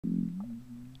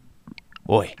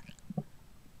Oi,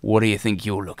 what do you think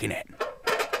you're looking at?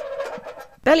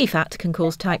 Belly fat can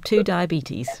cause type 2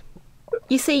 diabetes.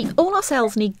 You see, all our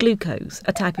cells need glucose,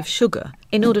 a type of sugar,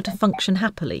 in order to function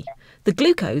happily. The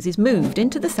glucose is moved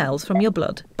into the cells from your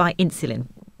blood by insulin.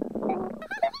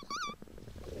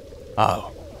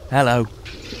 Oh, hello.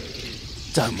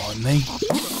 Don't mind me.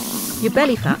 Your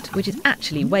belly fat, which is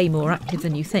actually way more active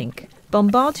than you think,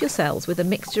 bombards your cells with a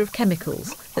mixture of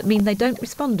chemicals that mean they don't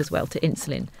respond as well to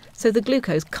insulin, so the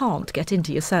glucose can't get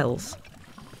into your cells.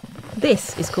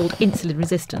 This is called insulin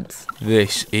resistance.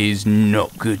 This is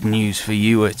not good news for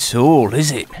you at all,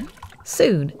 is it?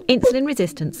 Soon, insulin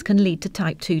resistance can lead to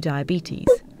type 2 diabetes.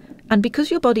 And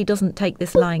because your body doesn't take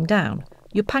this lying down,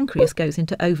 your pancreas goes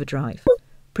into overdrive,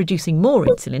 producing more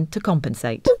insulin to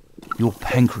compensate. Your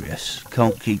pancreas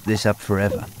can't keep this up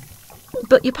forever.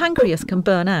 But your pancreas can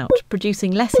burn out,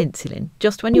 producing less insulin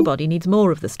just when your body needs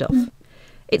more of the stuff.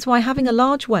 It's why having a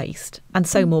large waist, and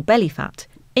so more belly fat,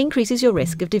 increases your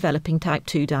risk of developing type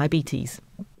 2 diabetes.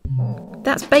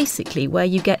 That's basically where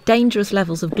you get dangerous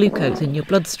levels of glucose in your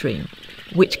bloodstream,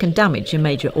 which can damage your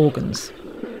major organs.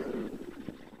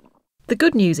 The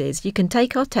good news is you can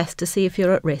take our test to see if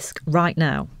you're at risk right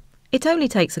now. It only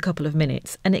takes a couple of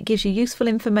minutes and it gives you useful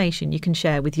information you can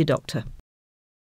share with your doctor.